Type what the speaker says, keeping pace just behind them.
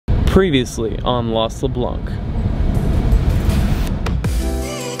Previously on LeBlanc.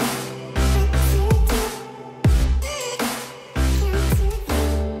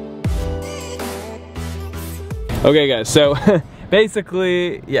 Okay guys, so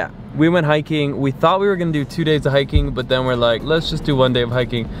basically, yeah, we went hiking. We thought we were gonna do 2 days of hiking, but then we're like, let's just do 1 day of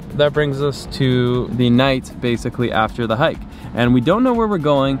hiking. That brings us to the night, basically, after the hike. And we don't know where we're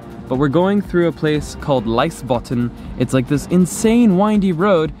going, but we're going through a place called Lysebotn. It's like this insane windy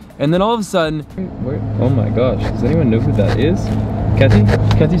road, and then all of a sudden, oh my gosh, does anyone know who that is?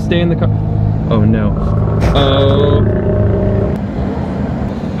 Kathy, stay in the car. Oh no. Oh.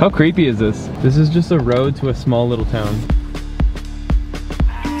 How creepy is this? This is just a road to a small little town.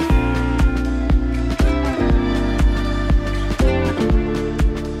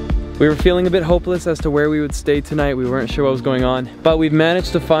 We were feeling a bit hopeless as to where we would stay tonight. We weren't sure what was going on, but we've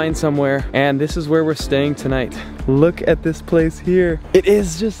managed to find somewhere, and this is where we're staying tonight. Look at this place here. It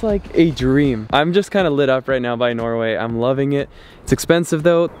is just like a dream. I'm just kind of lit up right now by Norway. I'm loving it. It's expensive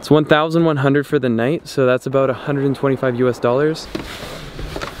though. It's 1,100 for the night, so that's about 125 US dollars.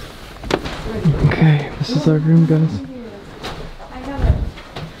 Okay, this is our room, guys. I love it.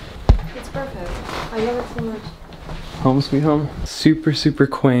 It's perfect. I love it so much. Home sweet home. Super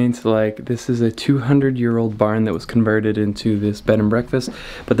quaint. Like, this is a 200-year-old barn that was converted into this bed and breakfast.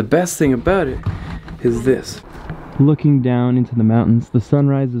 But the best thing about it is this. Looking down into the mountains, the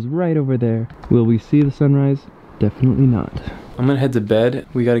sunrise is right over there. Will we see the sunrise? Definitely not. I'm gonna head to bed.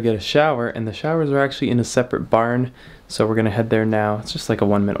 We gotta get a shower, and the showers are actually in a separate barn. So we're gonna head there now. It's just like a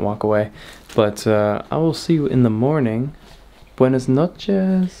 1-minute walk away. But I will see you in the morning. Buenas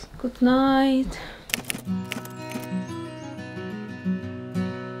noches. Good night.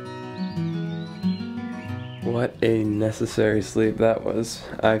 What a necessary sleep that was.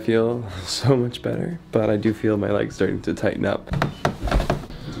 I feel so much better, but I do feel my legs starting to tighten up.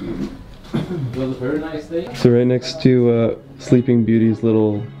 It was a very nice day. So right next to Sleeping Beauty's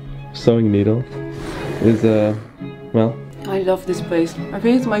little sewing needle is well, I love this place. I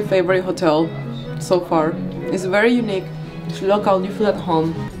think it's my favorite hotel so far. It's very unique. It's local, you feel at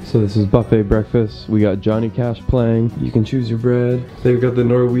home. So this is buffet breakfast. We got Johnny Cash playing. You can choose your bread. They've got the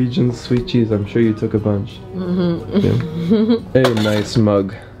Norwegian sweet cheese. I'm sure you took a bunch. Yeah. A nice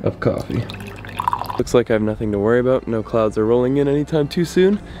mug of coffee. Looks like I have nothing to worry about. No clouds are rolling in anytime too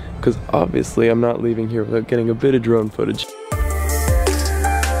soon, because obviously I'm not leaving here without getting a bit of drone footage.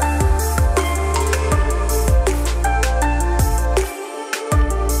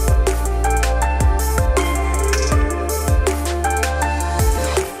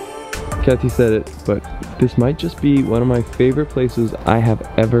 Kathy said it, but this might just be one of my favorite places I have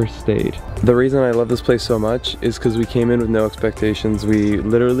ever stayed. The reason I love this place so much is because we came in with no expectations. We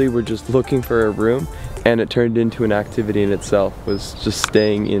literally were just looking for a room, and it turned into an activity in itself. Was just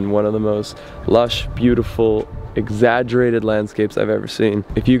staying in one of the most lush, beautiful, exaggerated landscapes I've ever seen.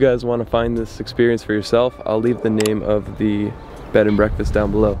 If you guys want to find this experience for yourself, I'll leave the name of the bed and breakfast down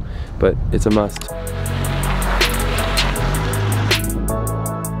below, but it's a must.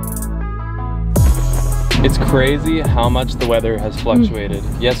 It's crazy how much the weather has fluctuated.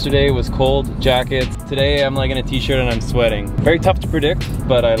 Yesterday was cold, jackets. Today I'm like in a t-shirt and I'm sweating. Very tough to predict,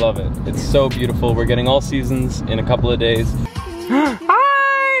 but I love it. It's so beautiful. We're getting all seasons in a couple of days.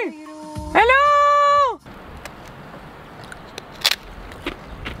 Hi! Hello!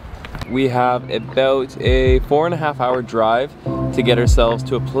 We have about a 4.5-hour drive to get ourselves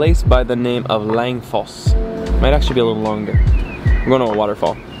to a place by the name of Langfoss. Might actually be a little longer. We're going to a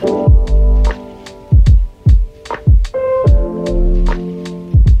waterfall.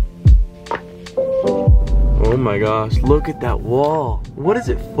 Oh my gosh, look at that wall. What is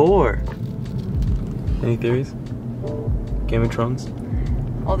it for? Any theories? Game of Thrones?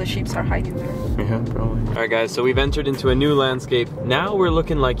 All the sheep are hiding there. Yeah, probably. Alright guys, so we've entered into a new landscape. Now we're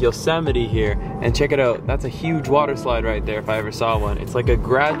looking like Yosemite here. And check it out, that's a huge water slide right there if I ever saw one. It's like a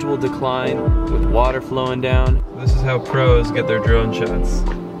gradual decline with water flowing down. This is how pros get their drone shots.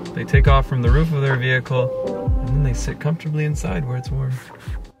 They take off from the roof of their vehicle and then they sit comfortably inside where it's warm.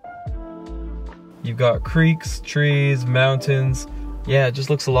 You've got creeks, trees, mountains. Yeah, it just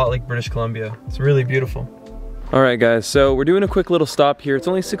looks a lot like British Columbia. It's really beautiful. Alright guys, so we're doing a quick little stop here. It's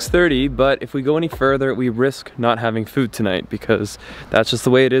only 6:30, but if we go any further, we risk not having food tonight because that's just the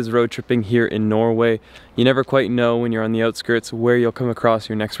way it is road tripping here in Norway. You never quite know when you're on the outskirts where you'll come across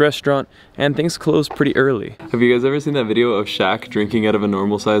your next restaurant, and things close pretty early. Have you guys ever seen that video of Shaq drinking out of a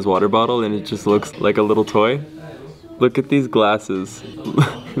normal sized water bottle and it just looks like a little toy? Look at these glasses.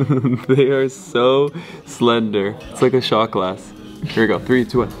 They are so slender. It's like a shot glass. Here we go, 3,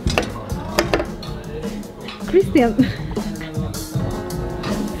 2, 1. Christian.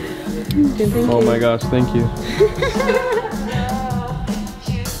 Oh my gosh, thank you.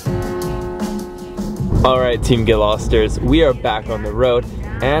 Alright, Team Get Losters, we are back on the road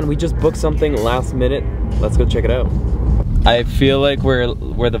and we just booked something last minute. Let's go check it out. I feel like we're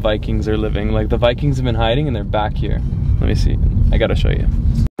where the Vikings are living. Like the Vikings have been hiding and they're back here. Let me see. I gotta show you.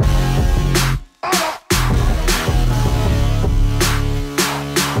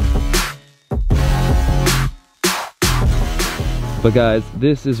 But guys,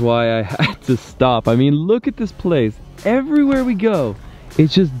 this is why I had to stop. I mean, look at this place. Everywhere we go,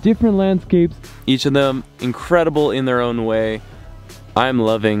 it's just different landscapes. Each of them incredible in their own way. I'm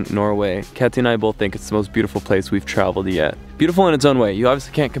loving Norway. Ketty and I both think it's the most beautiful place we've traveled yet. Beautiful in its own way. You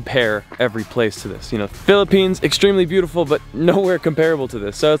obviously can't compare every place to this. You know, Philippines, extremely beautiful, but nowhere comparable to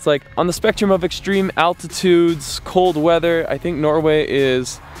this. So it's like on the spectrum of extreme altitudes, cold weather, I think Norway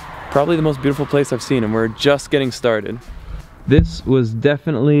is probably the most beautiful place I've seen, and we're just getting started. This was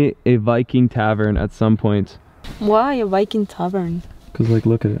definitely a Viking tavern at some point. Why a Viking tavern? Because like,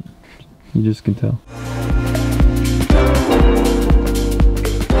 look at it. You just can tell.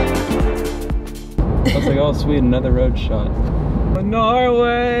 I was like, oh sweet, another road shot.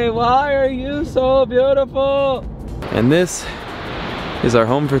 Norway, why are you so beautiful? And this is our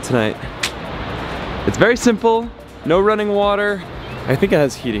home for tonight. It's very simple, no running water. I think it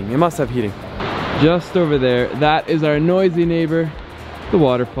has heating, it must have heating. Just over there, that is our noisy neighbor, the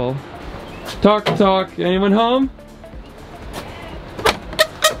waterfall. Talk, anyone home?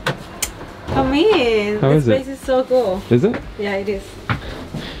 Come in. How is it? This place is so cool. Is it? Yeah, it is.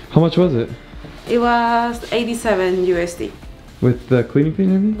 How much was it? It was 87 USD. With the cleaning fee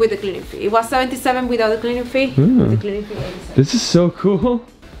and everything? With the cleaning fee. It was 77 without the cleaning fee. With the cleaning fee, 87. This is so cool.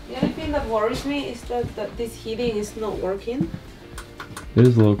 The only thing that worries me is that this heating is not working. It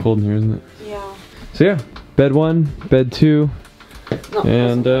is a little cold in here, isn't it? Yeah. So yeah, bed 1, bed 2, No,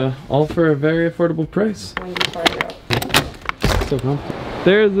 and all for a very affordable price. when you fire it up. So comfortable.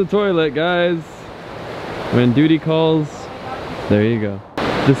 There's the toilet, guys. When duty calls, there you go.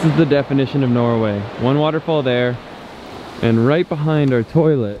 This is the definition of Norway. One waterfall there, and right behind our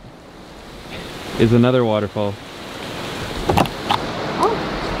toilet is another waterfall.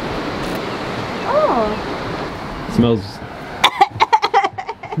 Oh. Smells.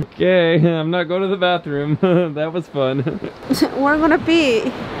 Okay, I'm not going to the bathroom. That was fun. We're gonna pee.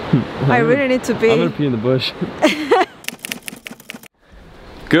 I really need to pee. I'm gonna pee in the bush.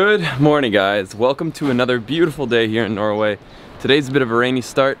 Good morning, guys. Welcome to another beautiful day here in Norway. Today's a bit of a rainy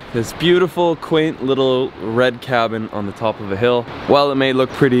start. This beautiful, quaint little red cabin on the top of a hill. While it may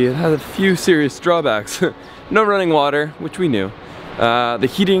look pretty, it has a few serious drawbacks. No running water, which we knew.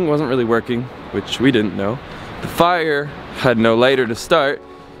 The heating wasn't really working, which we didn't know. The fire had no lighter to start,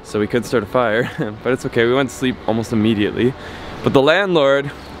 so we couldn't start a fire, but it's okay, we went to sleep almost immediately. But the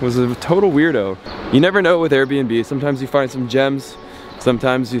landlord was a total weirdo. You never know with Airbnb, sometimes you find some gems,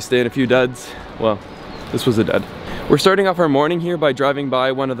 sometimes you stay in a few duds. Well, this was a dud. We're starting off our morning here by driving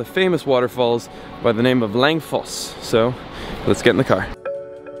by one of the famous waterfalls by the name of Langfoss. So, let's get in the car.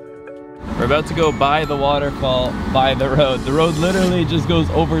 We're about to go by the waterfall, by the road. The road literally just goes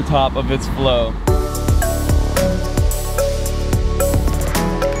over top of its flow.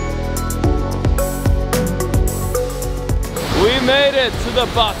 We made it to the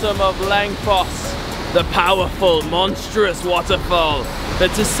bottom of Langfoss, the powerful, monstrous waterfall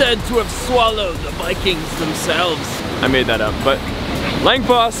that is said to have swallowed the Vikings themselves. I made that up, but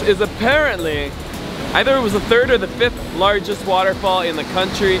Langfoss is apparently, either it was the 3rd or the 5th largest waterfall in the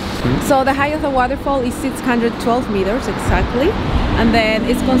country. So the height of the waterfall is 612 meters exactly, and then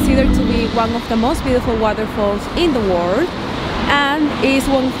it's considered to be one of the most beautiful waterfalls in the world, and is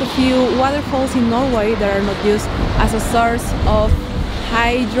one of the few waterfalls in Norway that are not used as a source of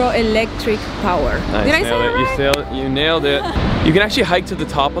hydroelectric power. Nice. Did I say it right? You nailed it. You can actually hike to the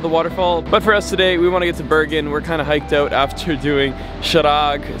top of the waterfall, but for us today, we want to get to Bergen. We're kind of hiked out after doing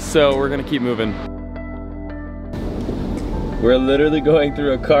Sharag, so we're gonna keep moving. We're literally going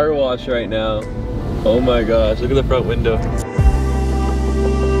through a car wash right now. Oh my gosh, look at the front window.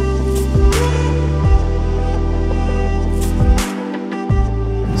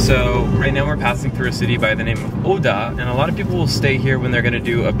 So right now we're passing through a city by the name of Oda, and a lot of people will stay here when they're gonna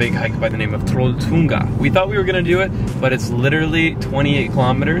do a big hike by the name of Trolltunga. We thought we were gonna do it, but it's literally 28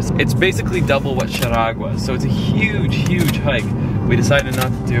 kilometers. It's basically double what Sharag was, so it's a huge, huge hike. We decided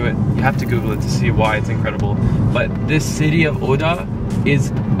not to do it. You have to Google it to see why it's incredible. But this city of Oda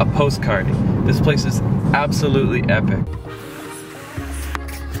is a postcard. This place is absolutely epic.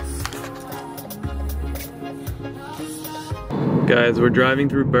 Guys, we're driving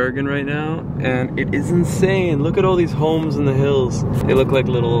through Bergen right now, and it is insane. Look at all these homes in the hills. They look like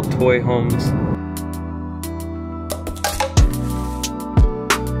little toy homes.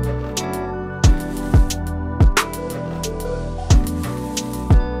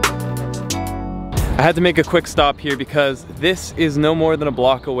 I had to make a quick stop here because this is no more than a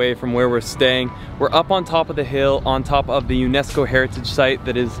block away from where we're staying. We're up on top of the hill, on top of the UNESCO heritage site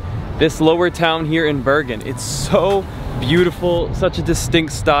that is this lower town here in Bergen. It's so beautiful, such a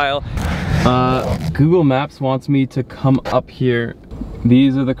distinct style. Google Maps wants me to come up here.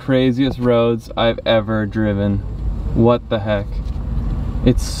 These are the craziest roads I've ever driven. What the heck?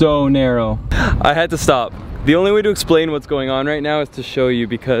 It's so narrow. I had to stop. The only way to explain what's going on right now is to show you,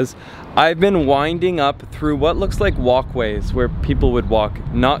 because I've been winding up through what looks like walkways where people would walk,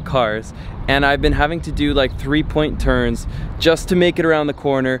 not cars, and I've been having to do like 3-point turns just to make it around the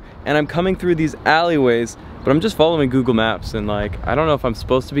corner, and I'm coming through these alleyways, but I'm just following Google Maps, and like, I don't know if I'm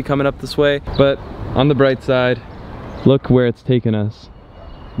supposed to be coming up this way, but on the bright side, look where it's taken us.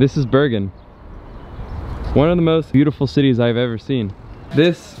 This is Bergen. One of the most beautiful cities I've ever seen.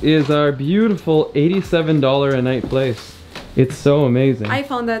 This is our beautiful $87 a night place. It's so amazing. I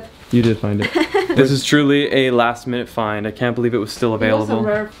found it. You did find it. This is truly a last minute find. I can't believe it was still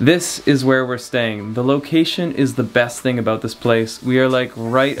available. This is where we're staying. The location is the best thing about this place. We are like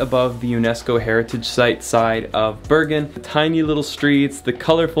right above the UNESCO heritage site side of Bergen. The tiny little streets, the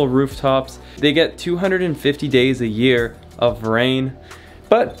colorful rooftops. They get 250 days a year of rain,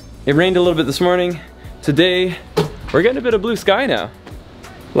 but it rained a little bit this morning. Today, we're getting a bit of blue sky now.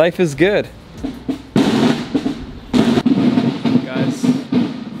 Life is good. Guys,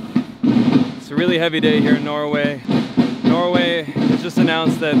 it's a really heavy day here in Norway. Norway has just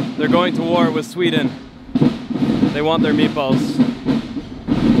announced that they're going to war with Sweden. They want their meatballs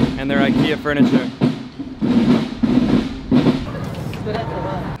and their IKEA furniture.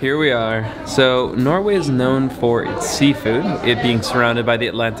 Here we are. So Norway is known for its seafood, it being surrounded by the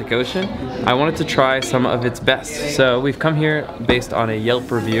Atlantic Ocean. I wanted to try some of its best. So we've come here based on a Yelp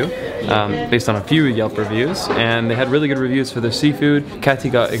review, based on a few Yelp reviews, and they had really good reviews for their seafood.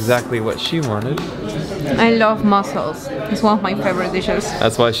 Katty got exactly what she wanted. I love mussels. It's one of my favorite dishes.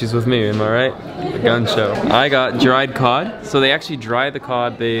 That's why she's with me, am I right? The gun show. I got dried cod. So they actually dry the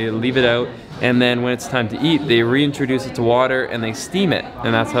cod, they leave it out, and then when it's time to eat, they reintroduce it to water and they steam it.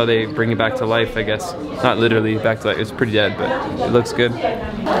 And that's how they bring it back to life, I guess. Not literally back to life, it's pretty dead, but it looks good. We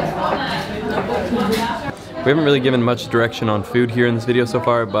haven't really given much direction on food here in this video so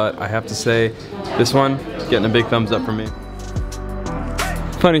far, but I have to say, this one, getting a big thumbs up from me.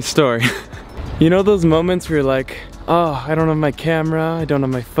 Funny story. You know those moments where you're like, oh, I don't have my camera, I don't have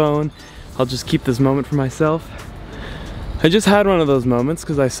my phone, I'll just keep this moment for myself? I just had one of those moments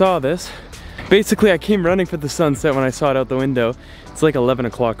because I saw this. Basically, I came running for the sunset when I saw it out the window. It's like 11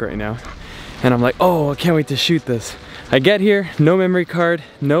 o'clock right now. And I'm like, oh, I can't wait to shoot this. I get here, no memory card,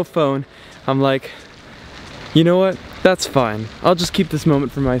 no phone. I'm like, you know what? That's fine. I'll just keep this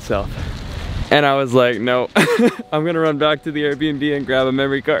moment for myself. And I was like, no, I'm gonna run back to the Airbnb and grab a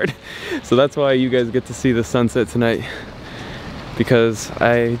memory card. So that's why you guys get to see the sunset tonight, because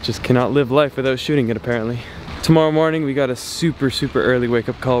I just cannot live life without shooting it apparently. Tomorrow morning we got a super early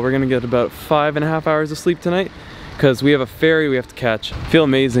wake-up call. We're gonna get about 5.5 hours of sleep tonight because we have a ferry we have to catch. I feel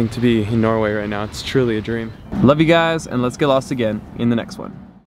amazing to be in Norway right now. It's truly a dream. Love you guys, and let's get lost again in the next one.